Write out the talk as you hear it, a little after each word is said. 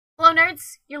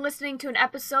nerds! You're listening to an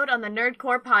episode on the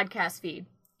Nerdcore podcast feed.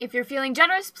 If you're feeling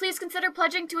generous, please consider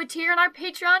pledging to a tier on our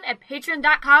Patreon at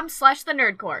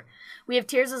patreon.com/thenerdcore. We have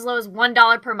tiers as low as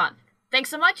 $1 per month. Thanks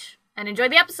so much, and enjoy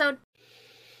the episode!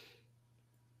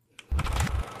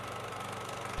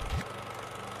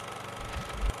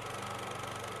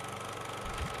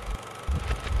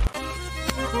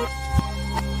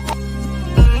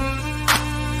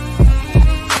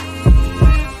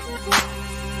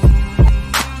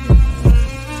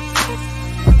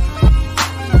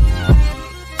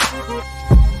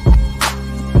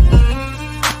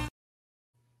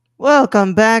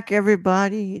 Welcome back,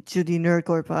 everybody, to the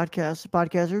Nerdcore podcast. The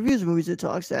podcast reviews movies and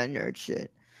talks that nerd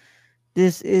shit.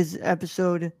 This is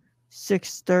episode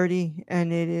 630,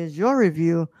 and it is your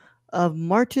review of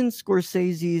Martin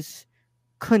Scorsese's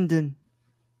Kundun.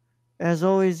 As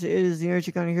always, it is the nerd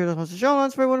chick on here that hosts the show.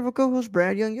 It's my wonderful co-host,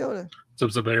 Brad Young Yoda.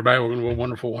 What's up, everybody? Welcome to a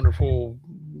wonderful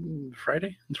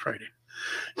Friday. It's Friday.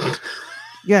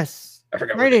 Yes, I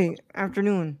forgot. Friday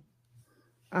afternoon.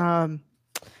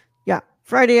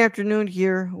 Friday afternoon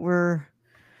here. We're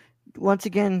once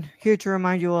again here to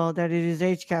remind you all that it is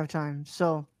HCAP time.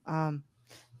 So, I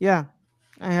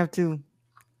have to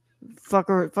fuck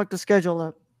the schedule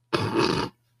up.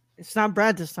 It's not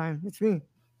Brad this time. It's me.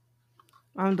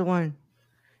 I'm the one.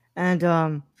 And,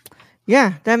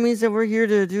 that means that we're here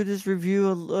to do this review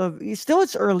of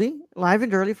it's early, live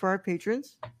and early for our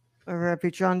patrons over at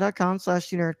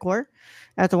patreon.com/nerdcore.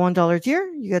 At the $1 tier,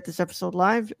 you get this episode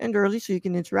live and early so you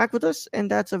can interact with us,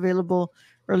 and that's available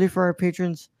early for our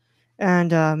patrons.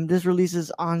 And this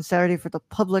releases on Saturday for the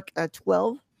public at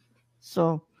 12.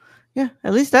 So,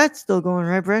 at least that's still going,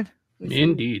 right, Brad?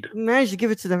 Indeed. We managed to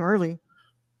give it to them early.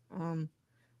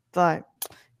 Brad,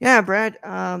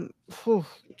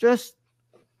 just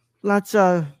lots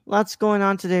going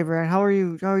on today, Brad. How are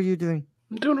you doing?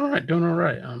 I'm doing all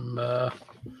right.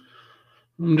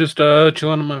 I'm just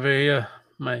chilling on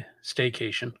my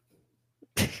staycation.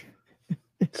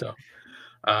 So,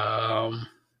 I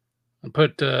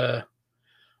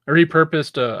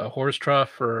repurposed a horse trough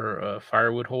for a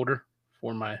firewood holder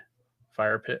for my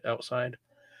fire pit outside,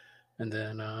 and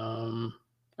then I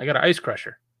got an ice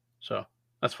crusher, so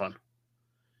that's fun.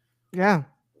 Yeah.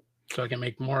 So I can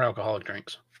make more alcoholic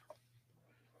drinks.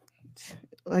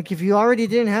 Like if you already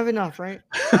didn't have enough, right?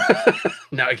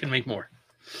 Now I can make more.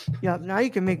 Yeah, now you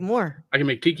can make more. I can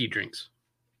make tiki drinks.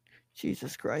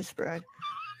 Jesus Christ, Brad.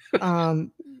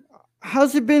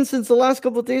 How's it been since the last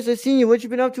couple of days I've seen you? What you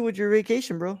been up to with your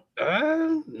vacation, bro?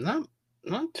 Not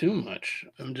too much.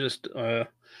 I'm just so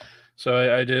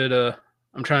I did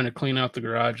I'm trying to clean out the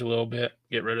garage a little bit,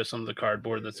 get rid of some of the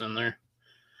cardboard that's in there,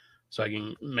 so I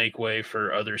can make way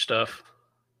for other stuff.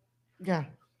 Yeah.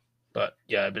 But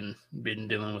yeah, I've been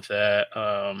dealing with that.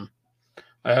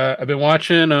 I've been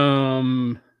watching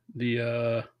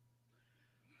the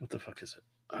what the fuck is it?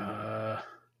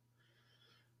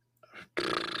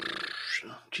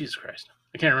 Jesus Christ,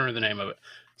 I can't remember the name of it.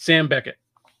 Sam Beckett.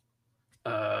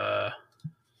 Quantum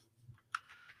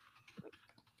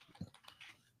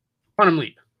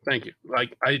Leap. Thank you.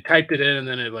 Like I typed it in and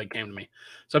then it like came to me.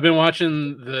 So I've been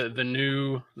watching the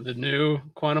new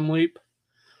Quantum Leap.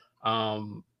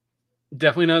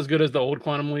 Definitely not as good as the old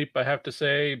Quantum Leap, I have to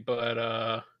say,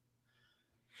 but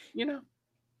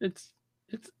it's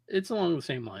along the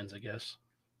same lines, I guess.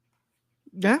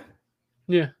 Yeah.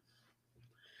 Yeah.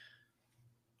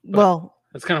 But well,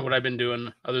 that's kind of what I've been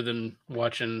doing, other than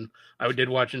watching. I did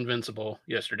watch Invincible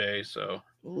yesterday, so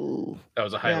that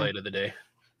was a highlight of the day.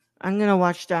 I'm gonna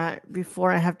watch that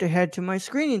before I have to head to my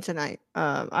screening tonight.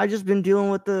 I just been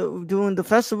dealing with doing the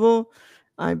festival.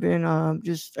 I've been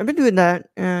doing that,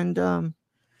 and I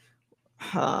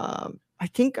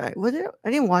think I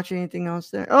didn't watch anything else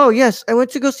there. Oh yes, I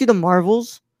went to go see the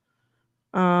Marvels.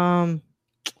 I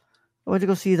went to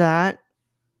go see that,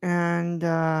 and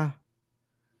I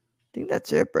think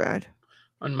that's it, Brad.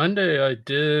 On Monday, I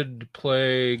did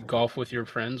play golf with your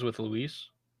friends with Luis.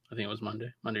 I think it was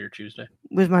Monday or Tuesday.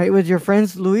 With your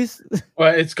friends, Luis?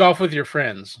 Well, it's golf with your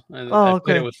friends, and I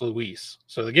played it with Luis.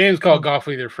 So the game's called Golf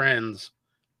with Your Friends,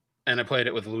 and I played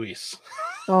it with Luis.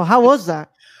 Oh, how was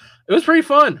that? It was pretty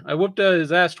fun. I whooped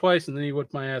his ass twice, and then he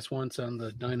whooped my ass once on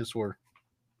the dinosaur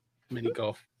mini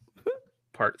golf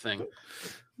part thing.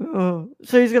 Oh,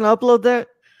 so he's gonna upload that?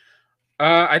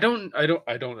 I don't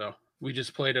know. We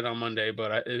just played it on Monday,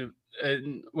 but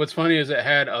what's funny is it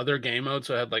had other game modes,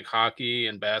 so it had like hockey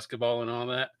and basketball and all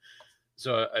that.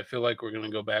 So I feel like we're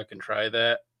gonna go back and try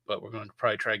that, but we're gonna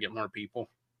probably try to get more people.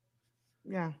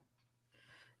 Yeah,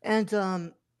 and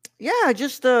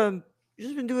just been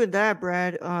doing that,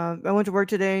 Brad. I went to work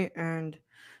today, and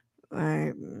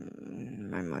I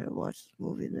might have watched the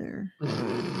movie there.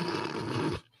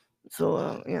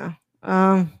 So yeah,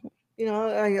 um,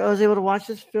 I was able to watch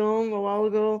this film a while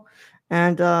ago,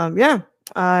 and yeah,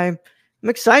 I'm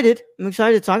excited. I'm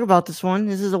excited to talk about this one.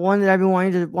 This is the one that I've been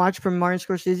wanting to watch from Martin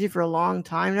Scorsese for a long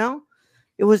time now.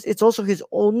 It's also his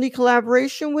only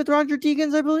collaboration with Roger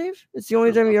Deakins, I believe. It's the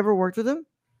only time he ever worked with him,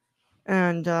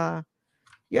 and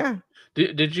yeah.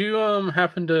 Did you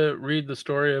happen to read the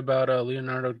story about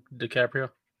Leonardo DiCaprio?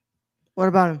 What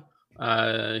about him?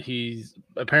 He's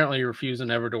apparently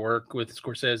refusing ever to work with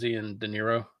Scorsese and De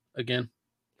Niro again.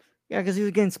 Yeah, because he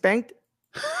was getting spanked.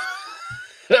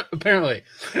 Apparently,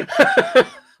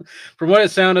 from what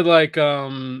it sounded like,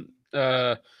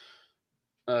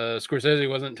 Scorsese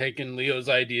wasn't taking Leo's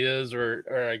ideas, or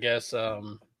I guess,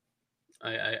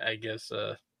 I guess,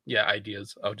 yeah,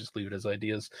 ideas. I'll just leave it as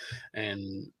ideas,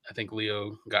 and I think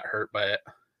Leo got hurt by it.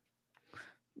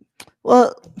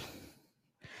 Well,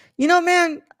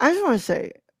 man, I just want to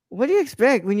say, what do you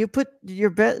expect when you put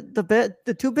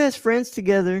the two best friends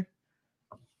together,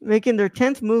 making their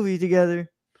 10th movie together?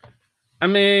 I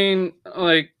mean,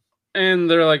 like, and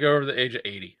they're like over the age of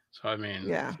 80. So I mean,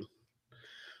 Yeah.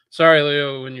 Sorry,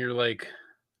 Leo, when you're like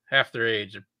half their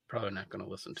age, they're probably not going to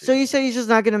listen to So you. you say he's just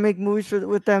not going to make movies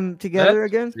with them together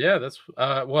again? Yeah, that's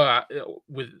well,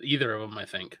 with either of them, I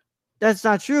think. That's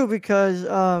not true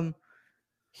because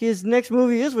his next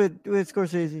movie is with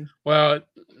Scorsese. Well,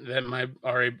 that might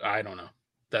already. I don't know.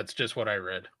 That's just what I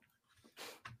read.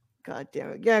 God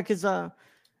damn it! Yeah, because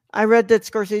I read that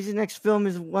Scorsese's next film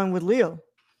is one with Leo.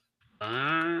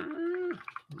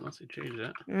 Unless he changed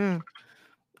that. Yeah.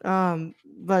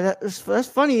 But that's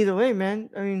funny either way, man.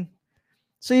 I mean,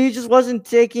 so he just wasn't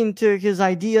taking to his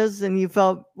ideas, and you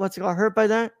felt got hurt by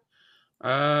that.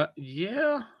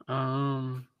 Yeah.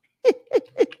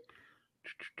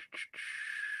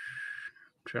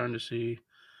 Trying to see.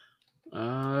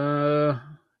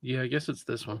 Yeah, I guess it's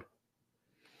this one.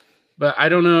 But I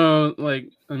don't know. Like,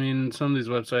 I mean, some of these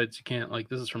websites you can't. Like,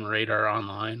 this is from Radar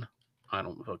Online. I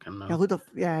don't fucking know.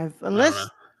 Yeah, unless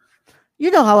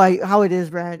you know how it is,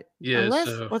 Brad. Yeah. Unless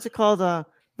So, what's it called?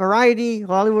 Variety,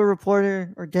 Hollywood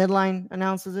Reporter, or Deadline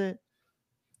announces it.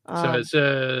 So it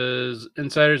says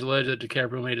insiders allege that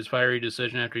DiCaprio made his fiery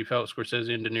decision after he felt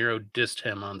Scorsese and De Niro dissed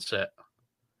him on set.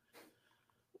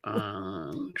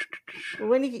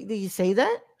 When did he say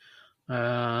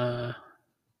that?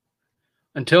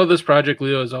 Until this project,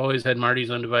 Leo has always had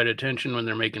Marty's undivided attention when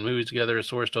they're making movies together. A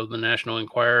source told the National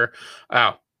Enquirer.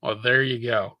 Oh, well, there you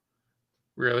go.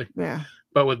 Really? Yeah.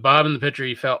 But with Bob in the picture,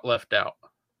 he felt left out.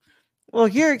 Well,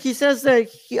 here he says that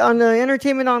on the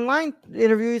Entertainment Online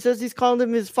interview, he says he's called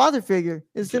him his father figure,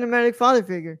 his cinematic father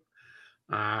figure.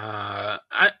 And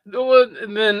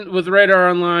then with Radar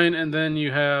Online, and then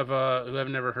you have who I've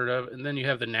never heard of, and then you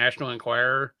have the National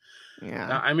Enquirer.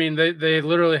 Yeah. I mean, they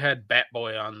literally had Bat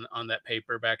Boy on that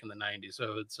paper back in the 90s,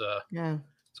 so it's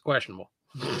it's questionable.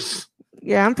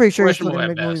 Yeah, I'm pretty sure it's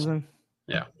questionable at best.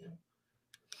 Yeah.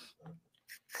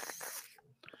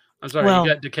 I'm sorry, you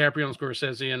got DiCaprio and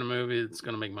Scorsese in a movie that's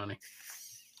going to make money.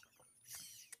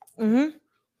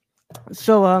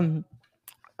 So,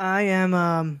 I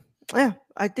am, yeah,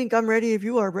 I think I'm ready if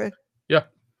you are, Brett. Yeah.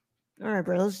 All right,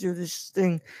 Brett, let's do this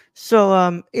thing.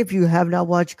 So, if you have not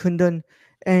watched Kundun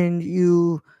and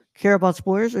you care about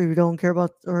spoilers, or you don't care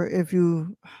about, or if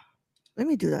you, let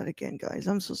me do that again, guys.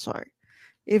 I'm so sorry.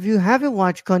 If you haven't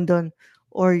watched Kundun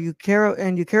or you care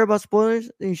about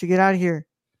spoilers, then you should get out of here.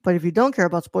 But if you don't care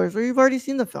about spoilers or you've already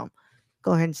seen the film,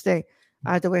 go ahead and stay.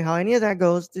 Either way, how any of that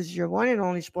goes, this is your one and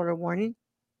only spoiler warning.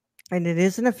 And it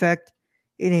is in effect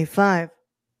in a 5,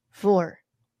 4,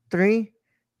 3,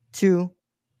 2,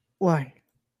 1.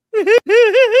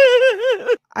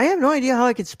 I have no idea how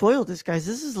I could spoil this, guys.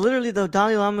 This is literally the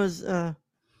Dalai Lama's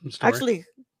actually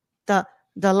the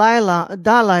Dalai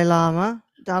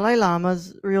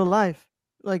Lama's real life.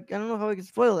 Like, I don't know how I can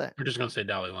spoil that. We're just gonna say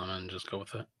Dalai Lama and just go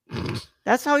with it.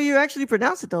 That's how you actually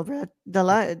pronounce it, though, Brad.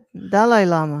 Dalai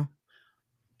Lama.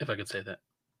 If I could say that.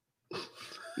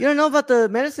 You don't know about the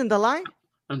medicine Dalai?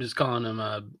 I'm just calling him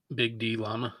Big D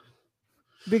Lama.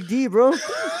 Big D, bro.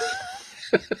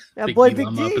 That Big boy, D Big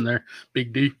Lama D. up in there.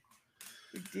 Big D.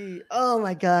 Big D. Oh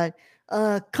my God.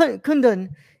 Kundun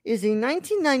is a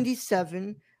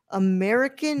 1997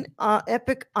 American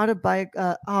epic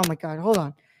autobiography. Oh my God, hold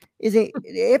on. Kundun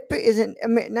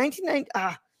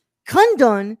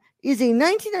is a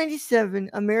 1997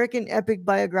 American epic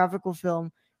biographical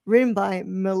film written by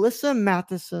Melissa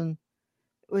Matheson.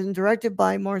 It was directed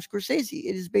by Martin Scorsese.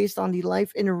 It is based on the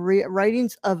life and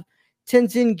writings of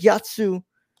Tenzin Gyatso,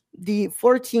 the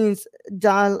 14th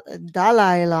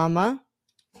Dalai Lama.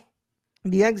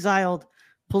 the exiled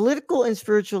political and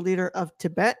spiritual leader of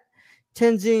Tibet,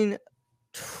 Tenzin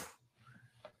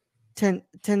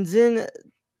Tenzin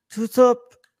Tutup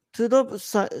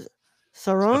Sarong,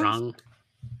 Sarang.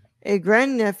 a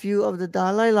grandnephew of the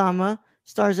Dalai Lama,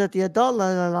 stars as the adult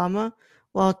Dalai Lama,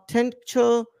 while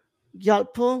Tencho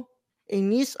Gyalpo, a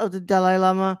niece of the Dalai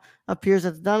Lama, appears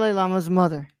as the Dalai Lama's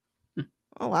mother.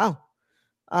 Oh wow.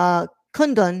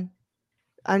 Kundun,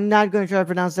 I'm not going to try to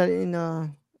pronounce that in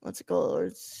what's it called or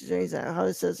say that how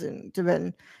it says in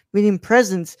Tibetan, meaning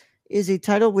presence, is a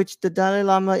title which the Dalai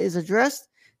Lama is addressed.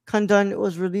 Kundun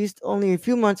was released only a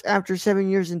few months after 7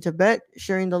 years in Tibet,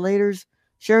 sharing the latter's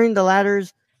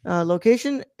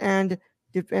location and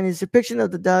his depiction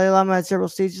of the Dalai Lama at several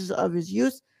stages of his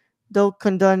youth, though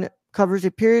Kundun covers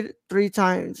a period 3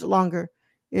 times longer.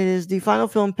 It is the final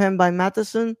film penned by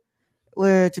Matheson,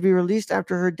 to be released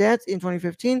after her death in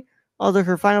 2015. Although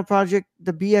her final project,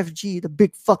 the BFG, the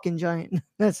Big Fucking Giant,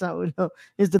 that's not what no,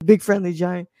 is the Big Friendly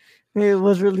Giant. It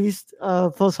was released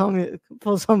posthumously.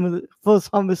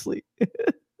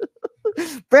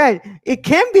 Brad, it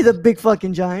can be the Big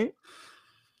Fucking Giant.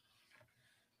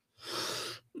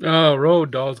 Oh,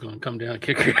 Road Doll's gonna come down and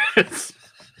kick your ass.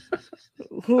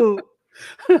 Who?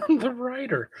 The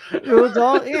writer. Road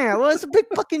Doll? Yeah, well, it's a Big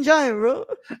Fucking Giant, bro.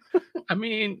 I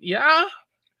mean, yeah.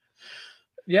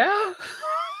 Yeah.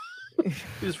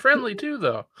 He's friendly too,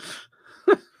 though.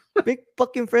 Big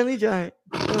Fucking Friendly Giant.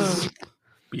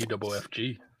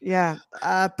 BFFG. Yeah.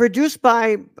 Produced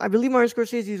by, I believe, Martin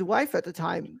Scorsese's wife at the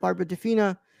time, Barbara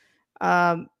DeFina.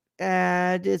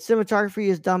 And its cinematography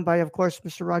is done by, of course,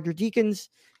 Mr. Roger Deakins,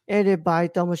 edited by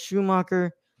Thelma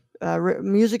Schumacher.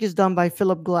 Music is done by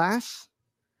Philip Glass.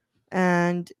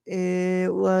 And it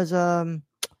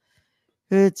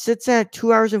sits at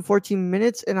 2 hours and 14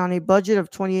 minutes, and on a budget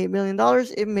of $28 million,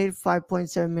 it made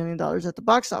 $5.7 million at the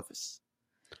box office.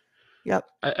 Yep.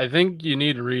 I think you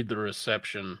need to read the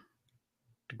reception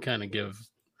to kind of give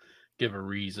a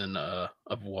reason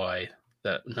of why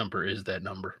that number is that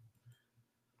number.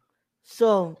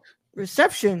 So,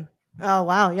 reception. Oh,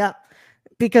 wow. Yeah.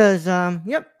 Because,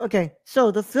 yep. Okay. So,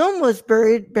 the film was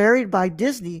buried by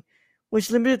Disney,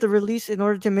 which limited the release in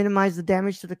order to minimize the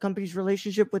damage to the company's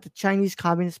relationship with the Chinese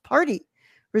Communist Party,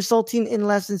 resulting in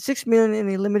less than $6 million in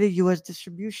a limited U.S.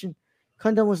 distribution.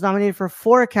 Kundun was nominated for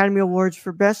 4 Academy Awards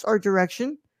for Best Art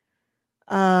Direction,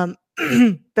 Best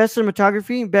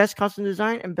Cinematography, Best Costume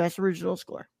Design, and Best Original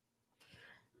Score.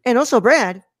 And also,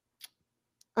 Brad,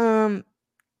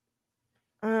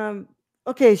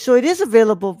 okay, so it is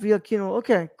available via Kino.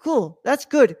 Okay, cool. That's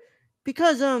good.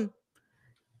 Because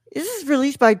this is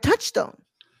released by Touchstone.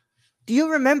 Do you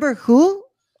remember who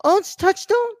owns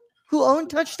Touchstone? Who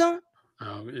owned Touchstone?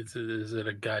 Oh, is it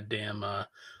a goddamn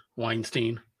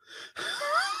Weinstein?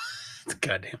 It's a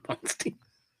goddamn Weinstein.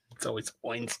 It's always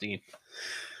Weinstein.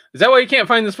 Is that why you can't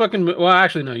find this fucking? Well,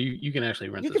 actually, no. You can actually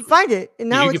rent. You this can find it, and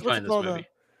now you it's can what's find it this called. movie.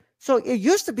 So it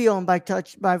used to be owned by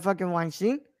fucking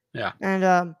Weinstein. Yeah.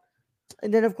 And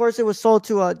then of course it was sold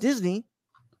to Disney.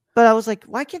 But I was like,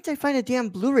 why can't I find a damn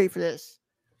Blu-ray for this?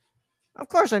 Of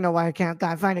course I know why I can't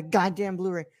find a goddamn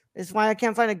Blu-ray. It's why I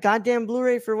can't find a goddamn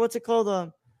Blu-ray for what's it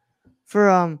called?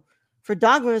 For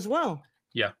Dogma as well.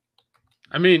 Yeah.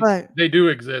 I mean, they do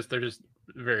exist. They're just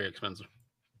very expensive.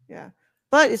 Yeah.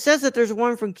 But it says that there's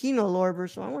one from Kino Lorber,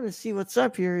 so I want to see what's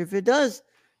up here. If it does,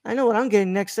 I know what I'm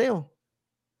getting next sale.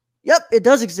 Yep, it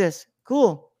does exist.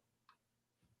 Cool.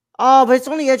 Oh, but it's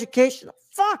only educational.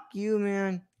 Fuck you,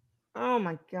 man. Oh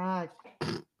my god.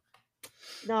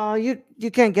 No, you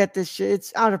can't get this shit.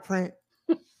 It's out of print.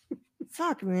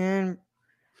 Fuck, man.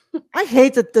 I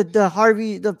hate the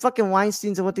Harvey, the fucking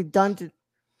Weinsteins and what they've done to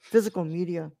physical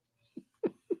media.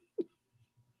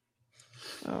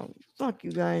 Oh, fuck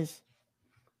you guys.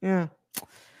 Yeah.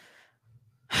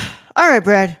 All right,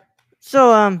 Brad.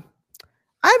 So,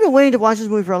 I've been waiting to watch this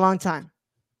movie for a long time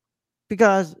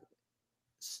because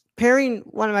pairing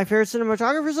one of my favorite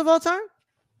cinematographers of all time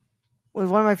with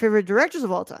one of my favorite directors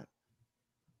of all time.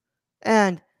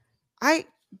 And I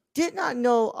did not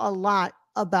know a lot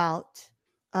about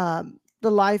the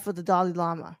life of the Dalai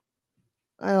Lama.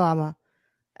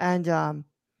 And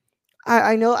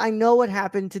I know what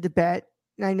happened to Tibet,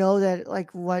 and I know that like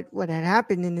what had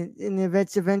happened in the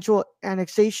event's eventual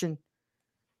annexation.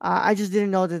 I just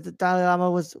didn't know that the Dalai Lama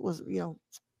was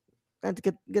had to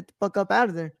get the fuck up out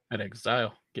of there. At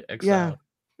exile, get exiled.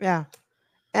 Yeah.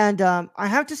 And I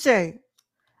have to say,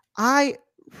 I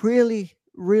really,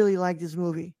 really like this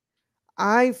movie.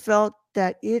 I felt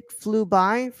that it flew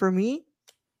by for me,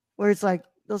 where it's like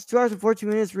those 2 hours and 14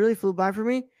 minutes really flew by for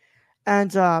me.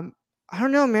 And I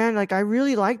don't know, man. Like I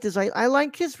really like this. I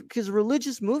like his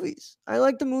religious movies. I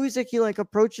like the movies that he like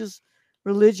approaches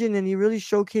religion and he really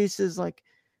showcases like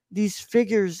these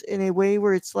figures in a way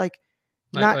where it's like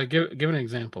not Like give an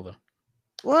example though.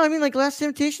 well, I mean like Last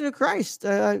Temptation of Christ.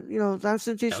 Last That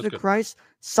Temptation was of good. Christ,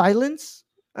 Silence.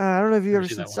 I don't know if you've Never ever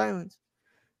seen seen that one. Silence.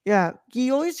 Yeah,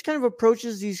 he always kind of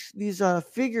approaches these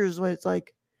figures where it's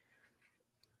like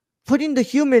putting the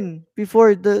human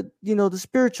before the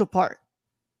spiritual part,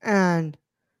 and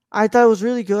I thought it was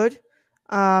really good.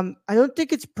 I don't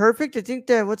think it's perfect. I think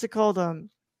that what's it called?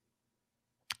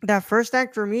 That first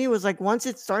act for me was like once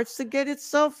it starts to get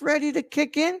itself ready to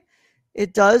kick in,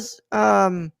 it does.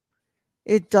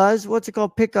 It does what's it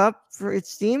called? Pick up for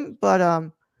its steam, but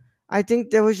I think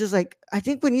there was just like I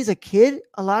think when he's a kid,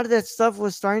 a lot of that stuff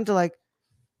was starting to like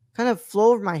kind of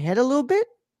flow over my head a little bit,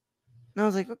 and I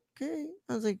was like, okay.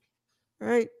 I was like, all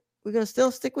right, we're gonna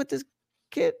still stick with this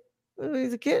kid.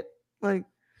 He's a kid, like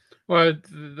Well,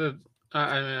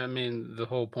 I mean, the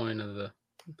whole point of the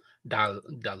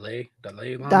Dalai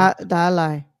Lama,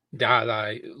 Dalai.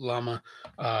 Dalai Lama,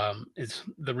 is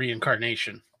the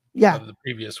reincarnation Yeah, of the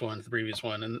previous one,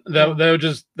 and yeah, that was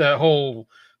just that whole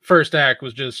first act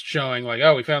was just showing like,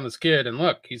 oh, we found this kid, and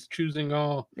look, he's choosing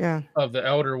all yeah, of the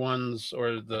elder ones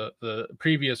or the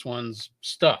previous ones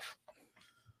stuff.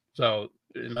 So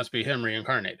it must be him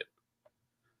reincarnated.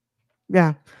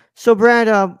 yeah. So, Brad,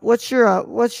 what's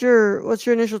your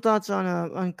initial thoughts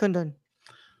on Kundun?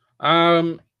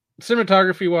 Um,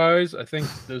 Cinematography wise, I think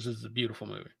this is a beautiful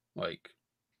movie. Like,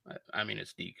 I mean,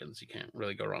 it's Deacons. You can't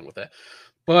really go wrong with that.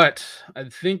 But I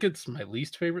think it's my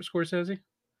least favorite Scorsese.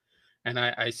 And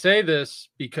I say this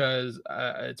because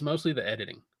it's mostly the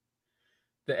editing.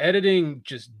 The editing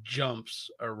just jumps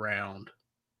around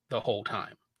the whole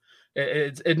time.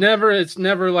 It's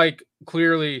never like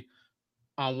clearly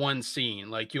on one scene.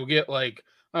 Like you'll get like,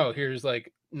 oh, here's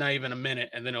like not even a minute,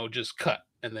 and then it'll just cut,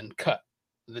 and then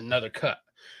another cut.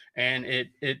 And it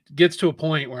gets to a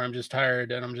point where I'm just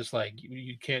tired and I'm just like,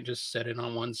 you can't just set it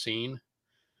on one scene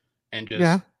and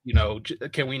Yeah,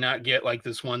 just can we not get like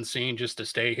this one scene just to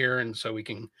stay here and so we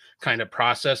can kind of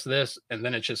process this and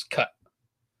then it's just cut.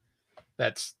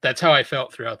 That's how I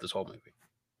felt throughout this whole movie.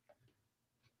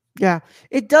 yeah.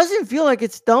 It doesn't feel like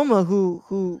it's Thelma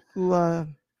who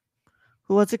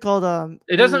what's it called?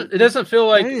 It doesn't feel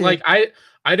like Edited it.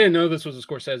 I didn't know this was a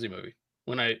Scorsese movie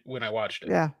when I watched it.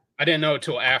 Yeah, I didn't know it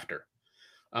till after.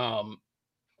 Um,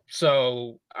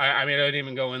 so I mean I didn't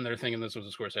even go in there thinking this was a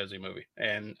Scorsese movie,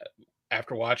 and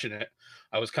after watching it,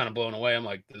 I was kind of blown away. I'm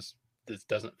like, this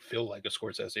doesn't feel like a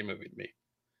Scorsese movie to me.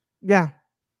 yeah.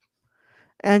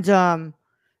 And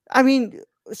I mean,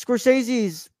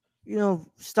 Scorsese's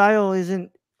style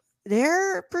isn't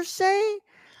there per se.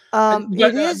 But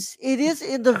It is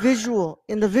in the visual,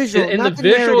 in the not the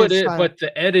visual it narrative is, style. but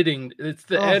the editing, it's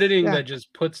the Oh editing yeah, that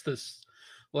just puts this.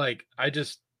 Like I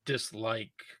just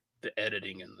dislike the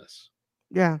editing in this.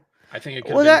 yeah. I think it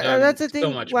could have Well, been that's done the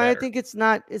so thing much why I better. think it's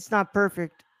not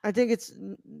perfect. I think it's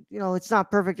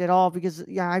not perfect at all because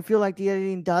yeah, I feel like the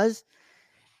editing does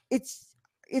it's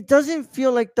it doesn't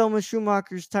feel like Thomas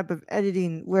Schumacher's type of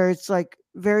editing where it's like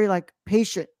very like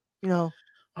patient, you know.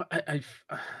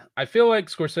 I feel like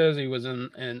Scorsese was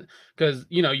in because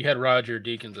you had Roger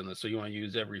Deakins in this, so you want to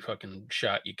use every fucking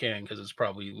shot you can because it's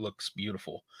probably looks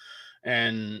beautiful.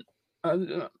 And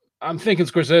uh, I'm thinking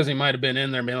Scorsese might have been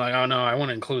in there being like, oh no, I want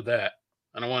to include that.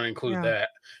 I don't want to include Yeah, that.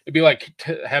 It'd be like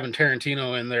having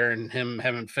Tarantino in there and him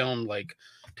having filmed like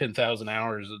 10,000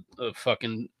 hours of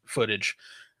fucking footage,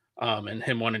 and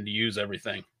him wanting to use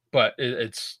everything. But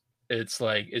it's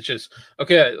like it's just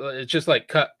okay. It's just like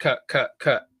cut, cut, cut,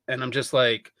 cut, and I'm just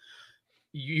like,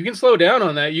 you can slow down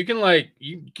on that. You can like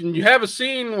you have a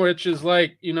scene which is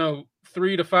like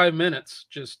 3 to 5 minutes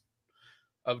just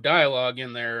of dialogue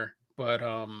in there, but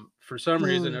for some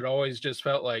reason dude. it always just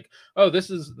felt like, oh, this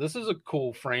is a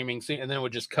cool framing scene, and then it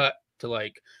would just cut to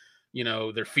like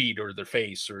their feet or their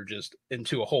face or just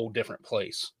into a whole different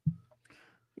place.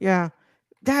 Yeah,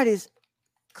 that is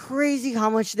crazy how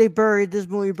much they buried this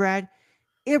movie, Brad.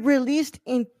 It released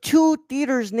in 2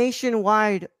 theaters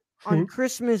nationwide on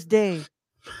Christmas Day.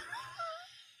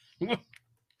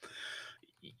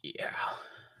 Yeah,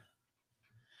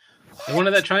 they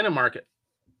wanted that What? China market.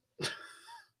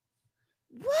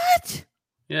 What?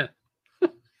 Yeah,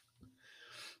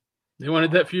 they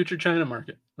wanted that future China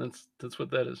market. That's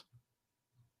what that is.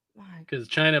 My Because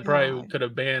China probably God. could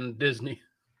have banned Disney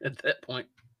at that point.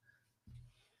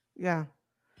 Yeah.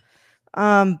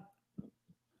 Um.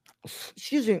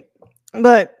 Excuse me,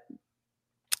 but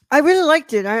I really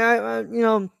liked it.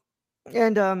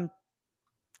 And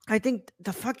I think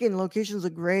the fucking locations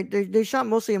look great. They shot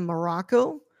mostly in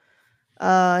Morocco,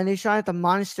 and they shot at the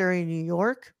monastery in New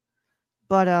York.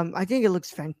 But I think it looks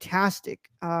fantastic.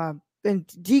 And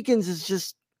Deacons is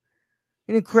just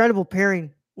an incredible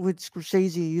pairing with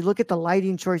Scorsese. You look at the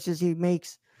lighting choices he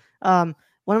makes. One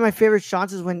of my favorite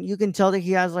shots is when you can tell that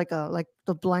he has like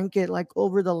the blanket like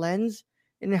over the lens,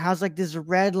 and it has like this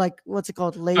red like what's it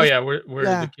called Oh lace. yeah, where the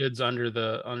Yeah, kids under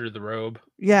the robe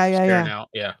yeah, yeah, staring yeah, out.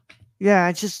 Yeah. yeah.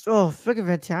 It's just freaking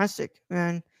fantastic,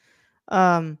 man.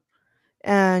 Um,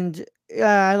 and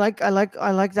yeah, I like that.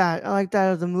 I like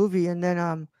that of the movie, and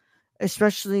then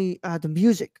especially the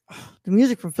music. The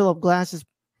music from Philip Glass is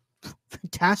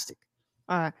fantastic.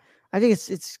 I think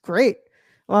it's great.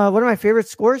 One of my favorite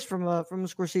scores from a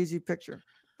Scorsese picture.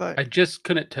 But I just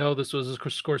couldn't tell this was a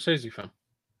Scorsese film.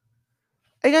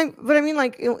 but I mean,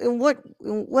 like, in what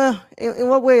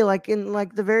way? Like in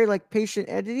like the very like patient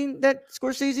editing that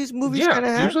Scorsese's movies Yeah, kind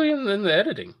of have. usually in the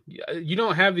editing, you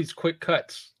don't have these quick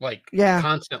cuts like Yeah,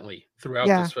 constantly throughout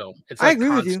yeah, this film. It's I like agree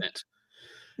with you. constant.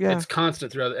 Yeah, It's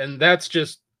constant throughout, and that's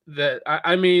just that.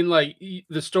 I mean, like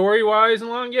the story wise and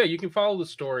long, yeah, you can follow the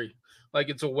story. Like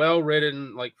it's a well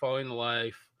written, like following the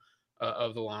life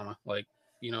of the llama. Like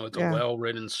it's a yeah, well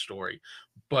written story,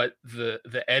 but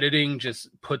the editing just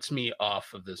puts me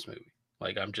off of this movie.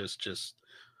 Like I'm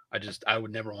I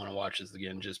would never want to watch this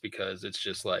again just because it's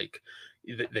just like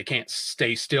they can't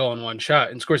stay still in one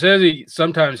shot. And Scorsese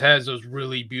sometimes has those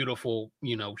really beautiful,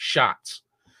 shots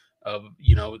of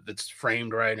that's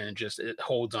framed right and it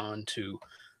holds on to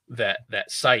that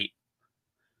site.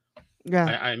 yeah,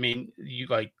 I mean, you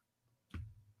like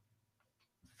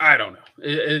I don't know.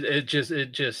 It just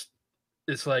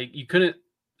it's like you couldn't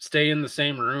stay in the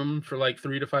same room for like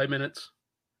 3 to 5 minutes.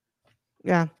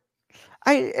 yeah.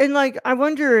 I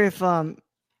wonder if I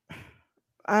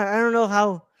don't know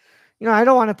how I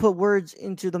don't want to put words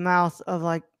into the mouth of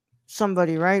like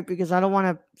somebody, right? Because I don't want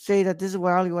to say that this is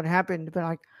what happened, but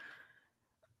like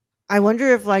I wonder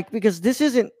if like because this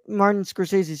isn't Martin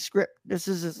Scorsese's script. This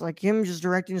is just, like him just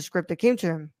directing the script that came to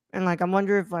him. And like I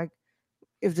wonder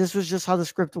if this was just how the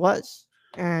script was.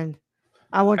 And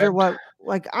I I, wonder what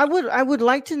like I would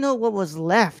like to know what was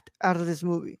left out of this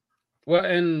movie. well,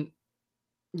 and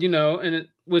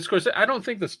with Scorsese, I don't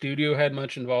think the studio had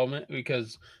much involvement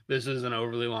because this is an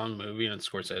overly long movie and it's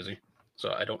Scorsese,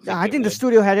 so I don't Yeah, think I it think the would.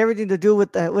 studio had everything to do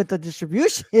with the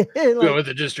distribution. Like With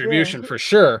the yeah. distribution for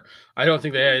sure. I don't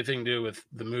think they had anything to do with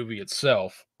the movie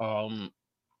itself.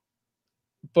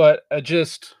 But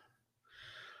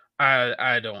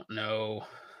I don't know.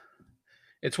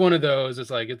 It's one of those. It's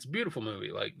like it's a beautiful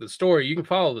movie. Like the story, you can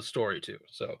follow the story too.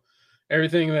 So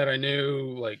everything that I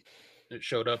knew, like it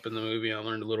showed up in the movie. I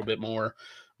learned a little bit more,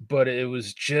 but it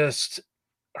was just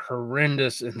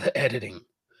horrendous in the editing.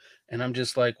 And I'm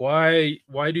just like, why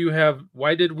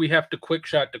did we have to quick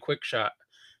shot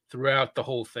throughout the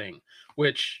whole thing?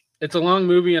 Which it's a long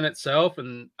movie in itself,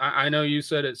 and I know you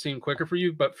said it seemed quicker for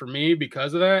you, but for me,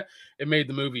 because of that, it made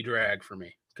the movie drag for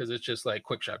me because it's just like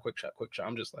quick shot, quick shot, quick shot.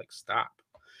 I'm just like, stop.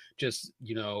 Just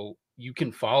you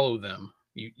can follow them.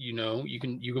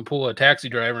 You can pull a taxi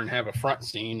driver and have a front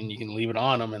scene, and you can leave it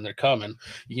on them, and they're coming.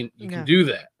 You can Yeah. do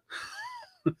that.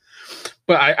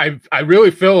 But I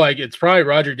really feel like it's probably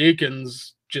Roger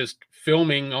Deakins just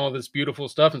filming all this beautiful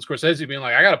stuff and Scorsese being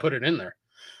like, I got to put it in there.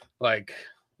 Like,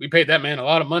 we paid that man a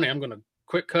lot of money. I'm going to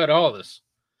quick cut all this.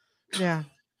 Yeah.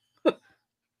 I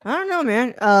don't know,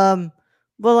 man.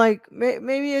 But like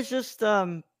maybe it's just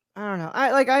I don't know.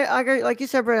 Like you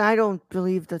said, Brett. I don't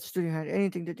believe that studio had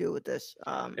anything to do with this.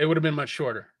 It would have been much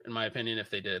shorter, in my opinion, if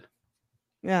they did.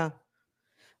 Yeah.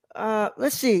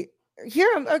 Let's see. Here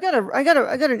I got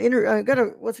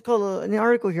a what's it called an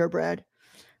article here, Brad.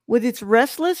 With its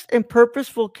restless and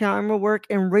purposeful camera work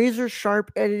and razor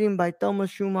sharp editing by Thelma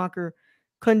Schumacher,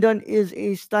 Kundun is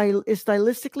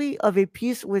stylistically of a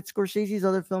piece with Scorsese's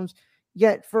other films.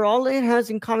 Yet, for all it has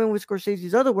in common with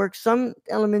Scorsese's other work, some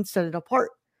elements set it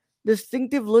apart.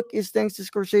 Distinctive look is thanks to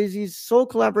Scorsese's sole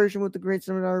collaboration with the great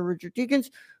cinematographer Richard Deakins,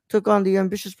 took on the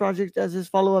ambitious project as his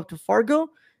follow-up to Fargo.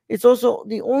 It's also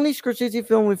the only Scorsese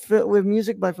film with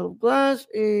music by Philip Glass,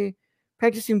 a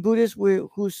practicing Buddhist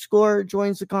whose score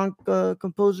joins the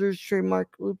composer's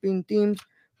trademark looping themes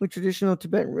with traditional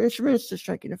Tibetan instruments to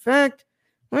striking effect.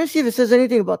 I want to see if it says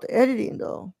anything about the editing,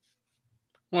 though.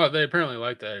 Well, they apparently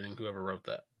liked the editing, whoever wrote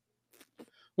that.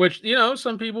 Which,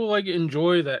 some people like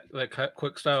enjoy that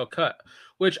quick style cut,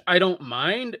 which I don't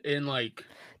mind in like.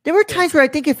 There were times where I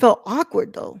think it felt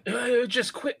awkward, though. It was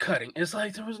just quick cutting. It's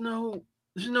like there's no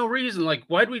reason. Like,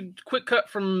 why'd we quick cut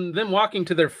from them walking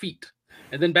to their feet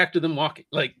and then back to them walking?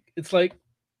 Like, it's kind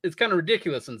of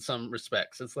ridiculous in some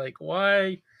respects. It's like,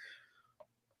 why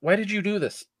why did you do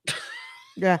this?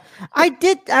 Yeah, I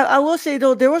did. I will say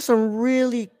though, there were some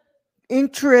really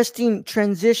interesting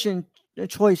transition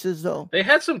choices though. They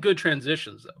had some good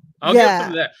transitions, though. I'll give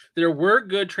them Yeah. that. There were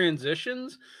good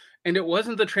transitions, and it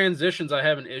wasn't the transitions I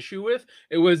have an issue with.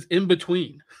 It was in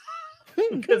between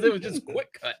because it was just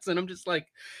quick cuts, and I'm just like,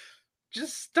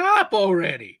 just stop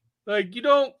already. Like,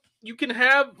 you can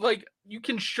have, like, you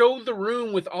can show the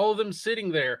room with all of them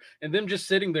sitting there and them just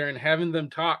sitting there and having them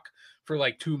talk for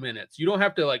like 2 minutes. You don't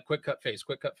have to like quick cut face,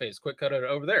 quick cut face, quick cut it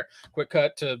over there, quick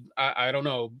cut to, I don't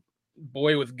know,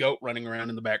 boy with goat running around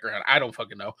in the background. I don't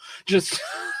fucking know. Just,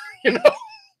 you know,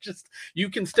 just, you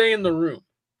can stay in the room.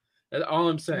 That's all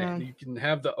I'm saying. Yeah. You can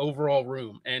have the overall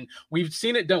room. And we've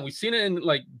seen it done. We've seen it in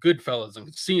like Goodfellas and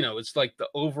Casino. It's like the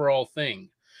overall thing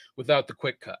without the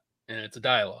quick cut. And it's a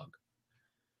dialogue.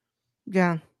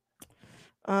 Yeah.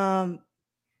 That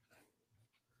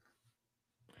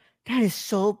is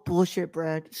so bullshit,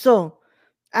 Brad. So,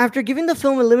 after giving the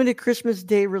film a limited Christmas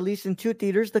Day release in 2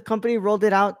 theaters, the company rolled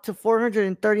it out to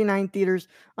 439 theaters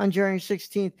on January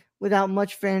 16th without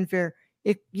much fanfare.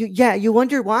 You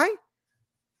wonder why?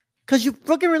 Because you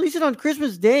fucking released it on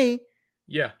Christmas Day,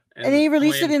 Yeah. and then you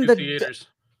released it only in two the theaters.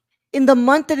 in the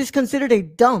month that is considered a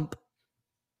dump.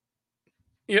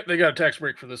 Yep, they got a tax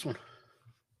break for this one.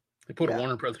 They put Yeah. a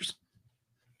Warner Brothers.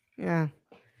 Yeah.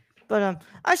 But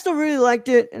I still really liked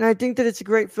it, and I think that it's a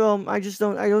great film. I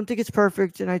don't think it's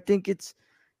perfect, and I think it's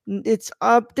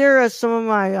up there as some of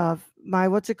my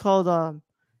what's it called,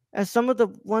 as some of the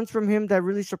ones from him that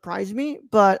really surprised me.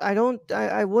 But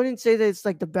I wouldn't say that it's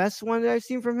like the best one that I've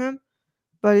seen from him,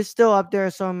 but it's still up there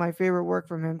as some of my favorite work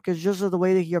from him because just of the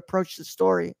way that he approached the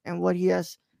story and what he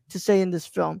has to say in this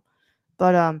film.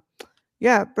 But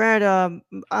yeah, Brad,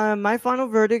 my final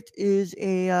verdict is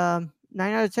a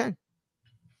 9 out of 10.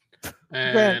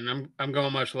 And I'm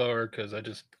going much lower because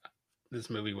this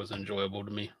movie was enjoyable to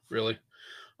me, really.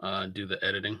 Do the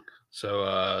editing.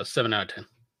 So 7 out of 10.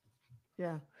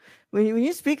 Yeah. When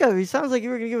you speak of it, it sounds like you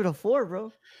were gonna give it a 4,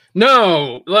 bro.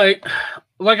 No, like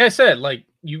I said, like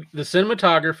the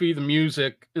cinematography, the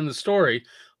music, and the story,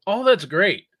 all that's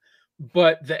great.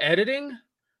 But the editing,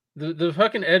 the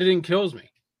fucking editing kills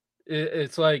me.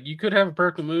 It's like you could have a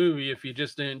perfect movie if you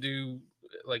just didn't do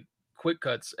like quick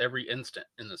cuts every instant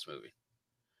in this movie.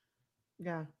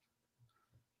 Yeah.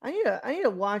 I need to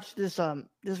watch this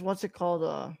what's it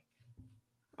called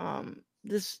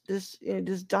this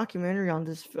documentary on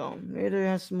this film. Maybe it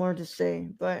has more to say,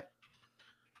 but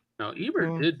Now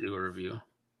Ebert did do a review.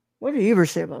 What did Ebert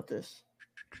say about this?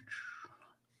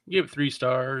 He gave it 3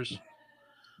 stars.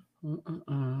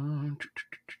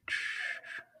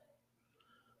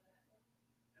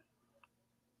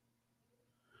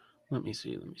 Let me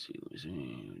see.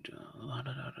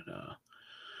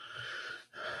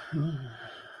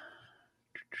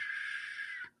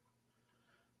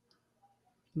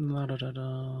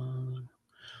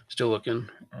 Still looking.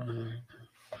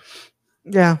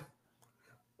 Yeah.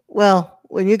 Well,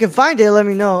 when you can find it, let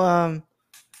me know.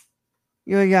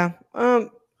 Yeah. Here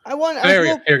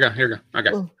we go.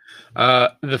 Okay.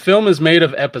 The film is made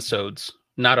of episodes,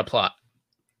 not a plot.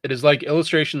 It is like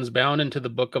illustrations bound into the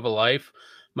book of a life.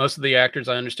 Most of the actors,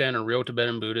 I understand, are real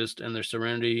Tibetan Buddhist, and their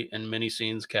serenity in many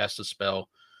scenes cast a spell.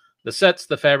 The sets,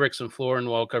 the fabrics, and floor and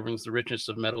wall coverings, the richness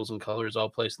of metals and colors all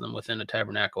place them within a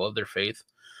tabernacle of their faith.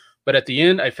 But at the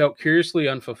end, I felt curiously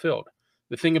unfulfilled.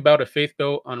 The thing about a faith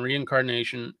built on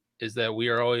reincarnation is that we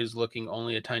are always looking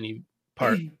only at a tiny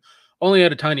part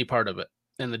of it.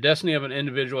 And the destiny of an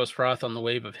individual is fraught on the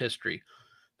wave of history.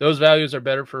 Those values are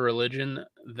better for religion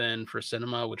than for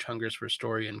cinema, which hungers for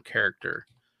story and character.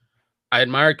 I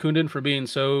admire Kundun for being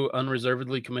so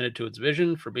unreservedly committed to its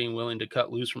vision, for being willing to cut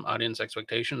loose from audience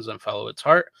expectations and follow its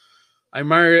heart. I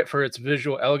admire it for its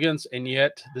visual elegance, and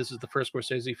yet this is the first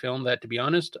Scorsese film that, to be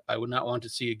honest, I would not want to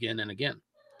see again and again.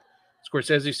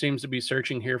 Scorsese seems to be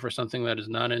searching here for something that is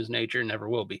not in his nature and never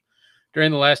will be.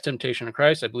 During The Last Temptation of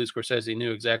Christ, I believe Scorsese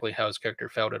knew exactly how his character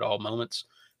felt at all moments.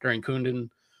 During Kundun,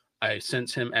 I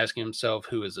sense him asking himself,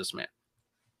 who is this man?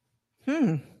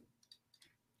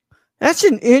 That's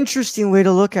an interesting way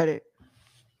to look at it.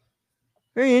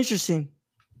 Very interesting.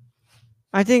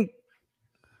 I think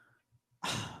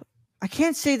I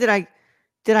can't say that I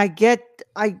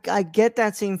get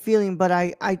that same feeling, but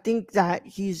I think that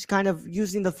he's kind of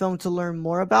using the film to learn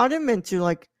more about him and to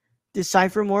like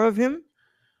decipher more of him.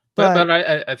 But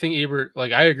I think Ebert,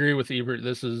 like I agree with Ebert,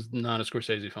 this is not a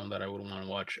Scorsese film that I would want to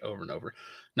watch over and over.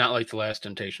 Not like The Last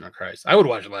Temptation of Christ. I would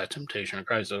watch The Last Temptation of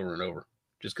Christ over and over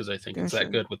just because I think it's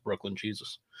that good with Brooklyn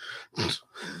Jesus.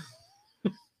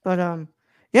 But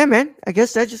yeah, man, I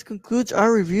guess that just concludes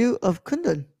our review of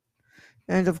Kundun.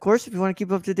 And of course, if you want to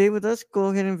keep up to date with us, go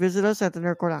ahead and visit us at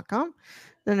thenerdcore.com.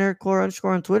 The Nerdcore _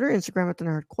 on Twitter, Instagram at the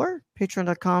Nerdcore,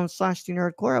 Patreon.com/the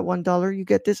Nerdcore. At $1, you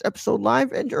get this episode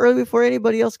live and early before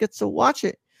anybody else gets to watch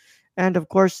it. And of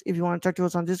course, if you want to talk to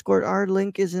us on Discord, our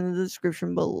link is in the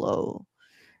description below.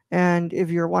 And if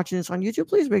you're watching this on YouTube,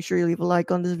 please make sure you leave a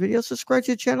like on this video, subscribe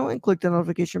to the channel, and click the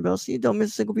notification bell so you don't miss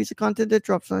a single piece of content that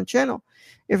drops on the channel.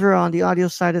 If you're on the audio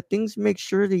side of things, make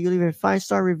sure that you leave a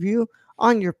 5-star review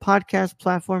on your podcast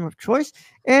platform of choice,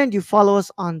 and you follow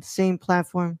us on the same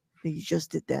platform that you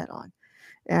just did that on.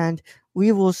 And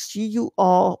we will see you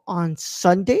all on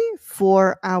Sunday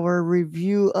for our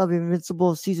review of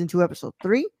Invincible Season 2, Episode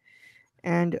 3.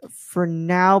 And for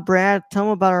now, Brad, tell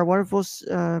them about our wonderful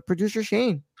producer,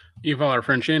 Shane. You can follow our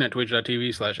friend Shane at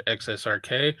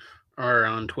twitch.tv/xsrk or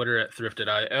on Twitter at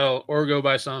thriftedil, or go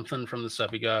buy something from the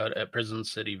Stuffy God at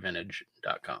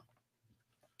prisoncityvintage.com.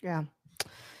 Yeah.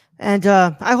 And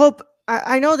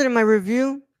I know that in my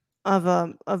review of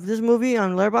this movie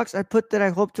on Letterboxd, I put that I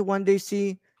hope to one day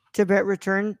see Tibet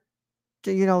return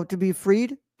to, to be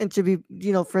freed and to be,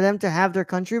 for them to have their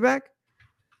country back.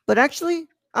 But actually,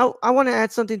 I want to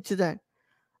add something to that.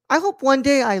 I hope one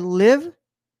day I live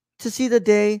to see the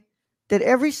day that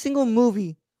every single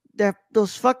movie that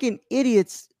those fucking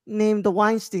idiots named the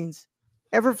Weinsteins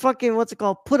ever fucking,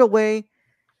 put away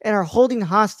and are holding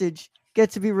hostage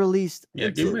get to be released. Yeah,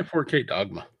 give me a 4K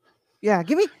Dogma. Yeah,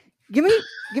 give me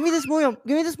this movie.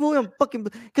 Give me this movie on fucking,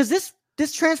 because this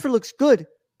transfer looks good.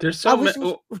 There's so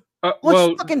many.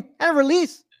 Fucking at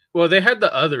release? Well, they had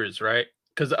the others, right?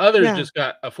 Because the others just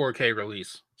got a 4K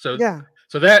release. So yeah.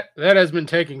 So that has been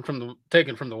taken from the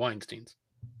Weinsteins,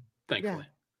 thankfully.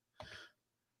 Yeah.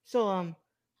 So all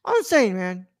I'm saying,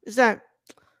 man, is that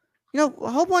I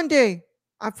hope one day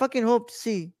I fucking hope to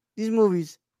see these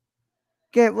movies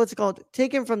get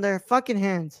taken from their fucking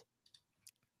hands.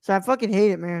 So I fucking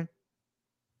hate it, man.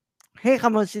 I hate how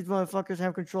much these motherfuckers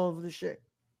have control over this shit.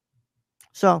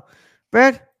 So,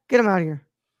 Brad, get them out of here.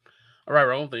 All right,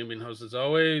 Raul, thank you for being host as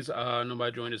always.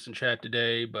 Nobody joined us in chat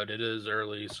today, but it is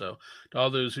early. So to all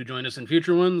those who join us in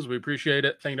future ones, we appreciate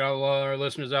it. Thank you to all our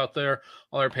listeners out there,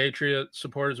 all our Patriot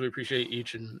supporters. We appreciate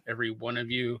each and every one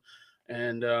of you.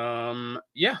 And to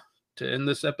end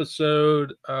this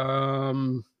episode, I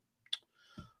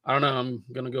don't know. I'm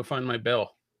going to go find my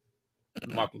bell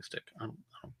and walking stick.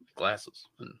 Glasses.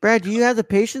 Brad, do you have the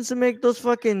patience to make those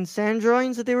fucking sand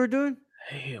drawings that they were doing?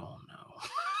 Hell no.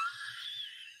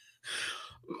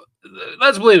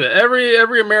 Let's believe it.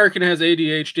 Every American has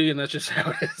ADHD, and that's just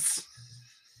how it is.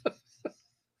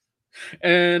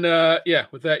 And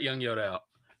with that, Young Yoda out.